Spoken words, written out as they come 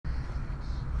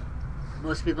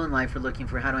Most people in life are looking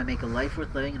for how do I make a life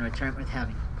worth living and a retirement worth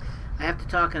having. I have to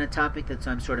talk on a topic that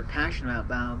I'm sort of passionate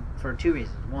about for two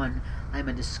reasons. One, I'm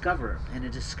a discoverer, and a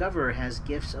discoverer has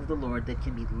gifts of the Lord that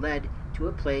can be led to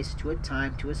a place, to a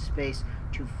time, to a space,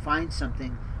 to find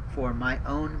something for my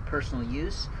own personal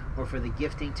use or for the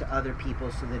gifting to other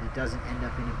people so that it doesn't end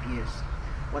up in abuse.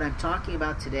 What I'm talking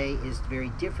about today is very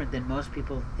different than most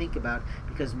people think about,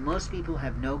 because most people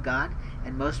have no God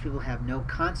and most people have no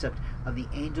concept of the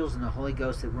angels and the Holy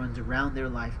Ghost that runs around their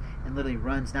life and literally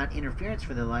runs not interference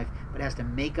for their life, but has to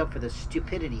make up for the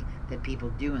stupidity that people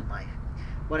do in life.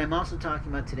 What I'm also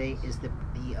talking about today is the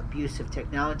abuse of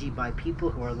technology by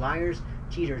people who are liars,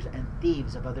 cheaters, and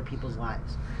thieves of other people's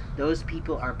lives. Those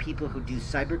people are people who do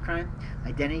cybercrime,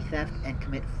 identity theft, and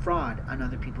commit fraud on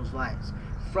other people's lives.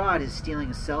 Fraud is stealing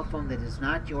a cell phone that is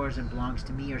not yours and belongs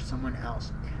to me or someone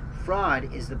else.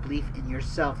 Fraud is the belief in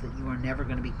yourself that you are never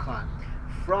going to be caught.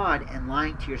 Fraud and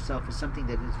lying to yourself is something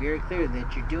that is very clear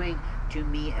that you're doing to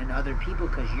me and other people,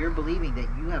 because you're believing that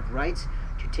you have rights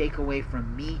to take away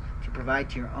from me to provide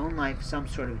to your own life some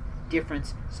sort of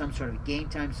difference, some sort of game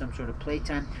time, some sort of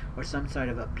playtime, or some sort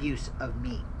of abuse of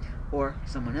me or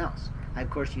someone else. I, of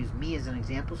course, use me as an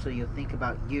example so you'll think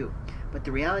about you. But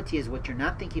the reality is what you're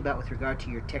not thinking about with regard to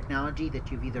your technology that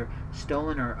you've either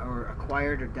stolen or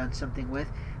acquired or done something with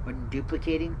or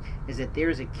duplicating is that there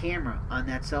is a camera on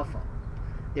that cell phone.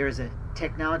 There is a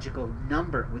technological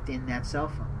number within that cell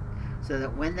phone. So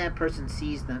that when that person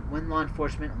sees them, when law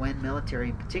enforcement, when military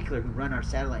in particular, who run our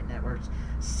satellite networks,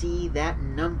 see that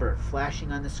number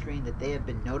flashing on the screen, that they have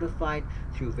been notified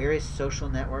through various social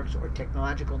networks or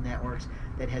technological networks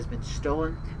that has been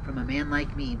stolen from a man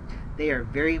like me, they are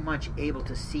very much able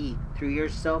to see through your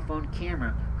cell phone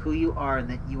camera who you are and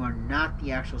that you are not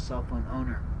the actual cell phone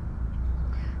owner.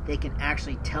 They can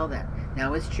actually tell that.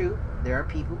 Now, it's true, there are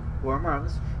people who are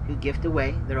marvelous who gift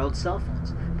away their old cell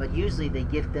phones, but usually they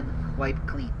gift them wiped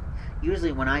clean.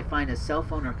 Usually when I find a cell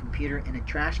phone or computer in a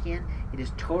trash can, it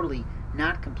is totally,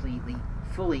 not completely,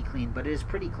 fully clean, but it is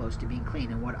pretty close to being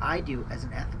clean. And what I do as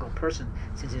an ethical person,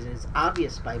 since it is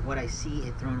obvious by what I see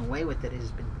it thrown away with that it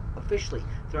has been officially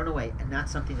thrown away and not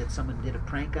something that someone did a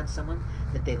prank on someone,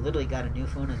 that they literally got a new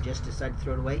phone and just decided to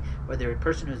throw it away, or they're a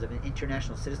person who's of an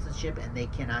international citizenship and they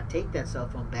cannot take that cell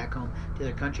phone back home to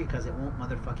their country because it won't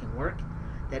motherfucking work,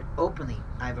 that openly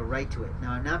I have a right to it.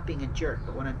 Now, I'm not being a jerk,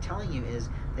 but what I'm telling you is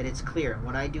that it's clear.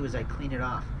 What I do is I clean it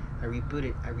off, I reboot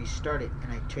it, I restart it,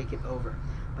 and I take it over.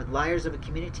 But liars of a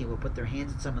community will put their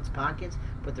hands in someone's pockets,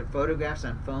 put their photographs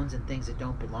on phones and things that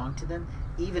don't belong to them,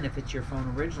 even if it's your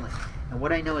phone originally. And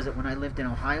what I know is that when I lived in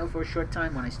Ohio for a short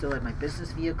time, when I still had my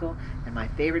business vehicle, and my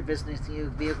favorite business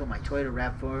vehicle, my Toyota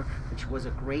RAV4, which was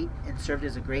a great and served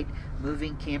as a great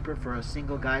moving camper for a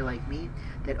single guy like me,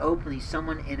 that openly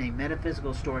someone in a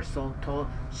metaphysical store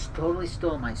totally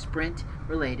stole my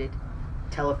Sprint-related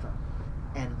telephone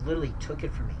and literally took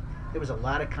it from me. There was a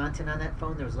lot of content on that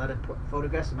phone. There was a lot of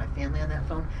photographs of my family on that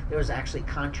phone. There was actually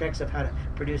contracts of how to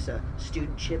produce a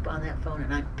student chip on that phone,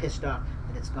 and I'm pissed off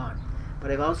that it's gone.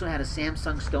 But I've also had a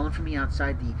Samsung stolen from me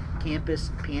outside the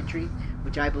campus pantry,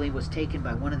 which I believe was taken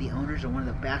by one of the owners or one of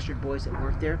the bastard boys that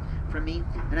worked there from me.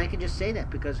 And I can just say that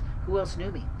because who else knew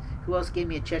me? Who else gave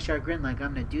me a Cheshire grin like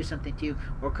I'm going to do something to you?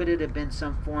 Or could it have been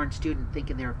some foreign student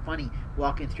thinking they were funny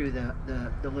walking through the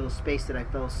little space that I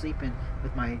fell asleep in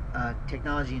with my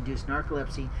technology-induced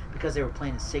narcolepsy because they were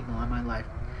playing a signal on my life?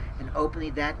 And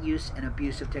openly that use and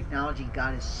abuse of technology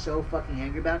God is so fucking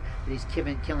angry about that he's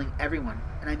killing everyone,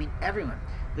 and I mean everyone,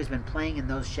 who's been playing in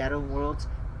those shadow worlds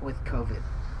with COVID.